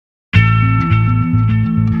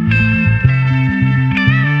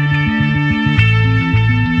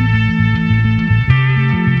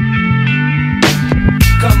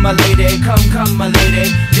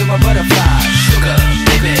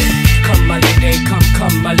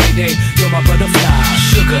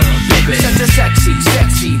baby. Such a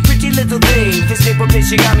sexy, pretty little thing. This nipple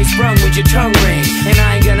bitch, you got me sprung with your tongue ring. And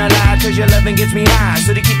I ain't gonna lie, cause your loving gets me high.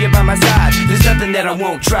 So to keep you by my side, there's nothing that I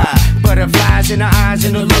won't try. Butterflies in her eyes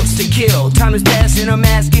and her looks to kill. Time is passing, I'm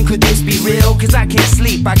asking, could this be real? Cause I can't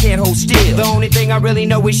sleep, I can't hold still. The only thing I really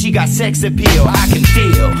know is she got sex appeal. I can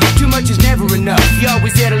feel, too much is never enough. You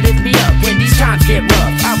always there to lift me up when these times get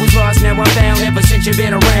rough. I was lost, now I'm found, ever since you've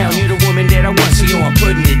been around. You're the woman that I want, so yo, I'm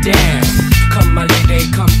putting it down. Come my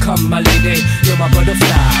lady, come my lady. You're my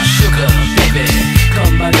butterfly, sugar baby.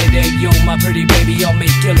 Come my lady, you're my pretty baby. I'll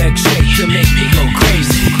make your legs shake, you make me go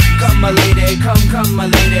crazy. Come my lady, come my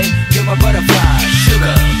lady. You're my butterfly,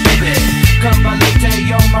 sugar baby. Come my lady,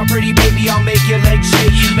 you're my pretty baby. I'll make your legs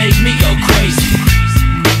shake, you make me go crazy.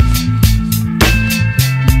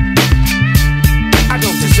 I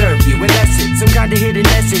don't deserve you unless it's some kind of hidden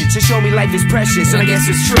message to show me life is precious, and I guess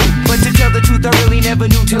it's true. But to tell the truth, I really never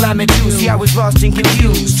knew till I met you. See, I was lost and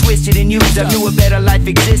confused, twisted and used. I knew a better life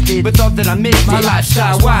existed, but thought that I missed it. My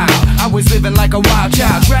lifestyle wild, I was living like a wild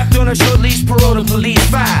child, trapped on a short leash, parole to police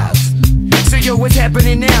files. So yo, what's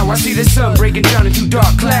happening now? I see the sun breaking down into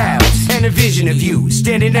dark clouds, and a vision of you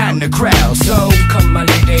standing out in the crowd. So come my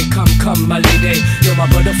lady, come my lady. You're my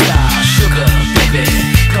butterfly, sugar baby.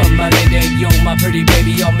 Come my lady, you're my pretty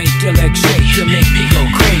baby. I'll make your legs shake, you make me go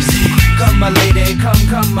crazy. Come my lady, come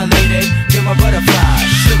my lady. You're my butterfly,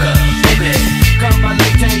 sugar baby. Come my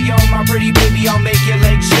lady, you're my pretty baby. I'll make your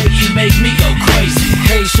legs shake, you make me go crazy.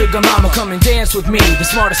 Hey sugar mama, come and dance with me. The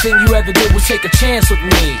smartest thing you ever did was take a chance with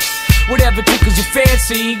me. Whatever tickles your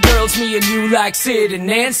fancy, girls, me and you like Sid and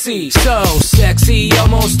Nancy. So sexy,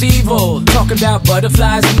 almost evil, talking about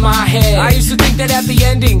butterflies in my head. I used to think that happy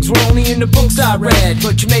endings were only in the books I read,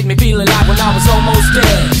 but you made me feel alive when I was almost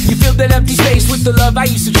dead. You filled that empty space with the love I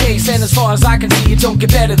used to chase, and as far as I can see, it don't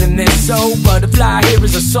get better than this. So butterfly, here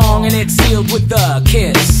is a song, and it's sealed with a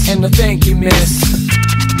kiss and a thank you, miss.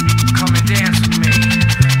 Come and dance with me,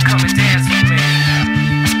 come and dance with me.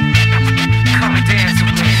 Come and dance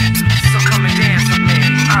with me, so come and dance with me.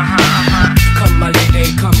 Come my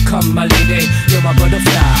lady, come my lady. You're my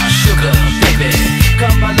butterfly, sugar baby.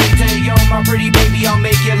 Come my lady, you're my pretty baby. I'll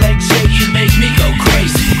make your legs shake, you make me go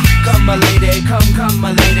crazy. Come my lady, come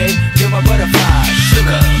my lady. You're my butterfly,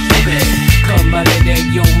 sugar baby. Come my lady,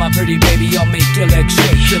 you're my pretty baby. I'll make your legs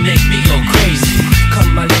shake, you make me go crazy.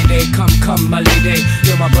 Come my lady, come my lady.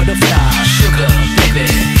 You're my butterfly, sugar baby.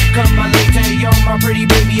 Come my lady, you're my pretty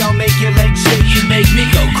baby. I'll make your legs shake, you make me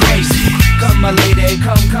go crazy. Come my lady,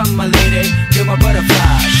 come my lady. You're my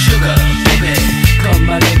butterfly.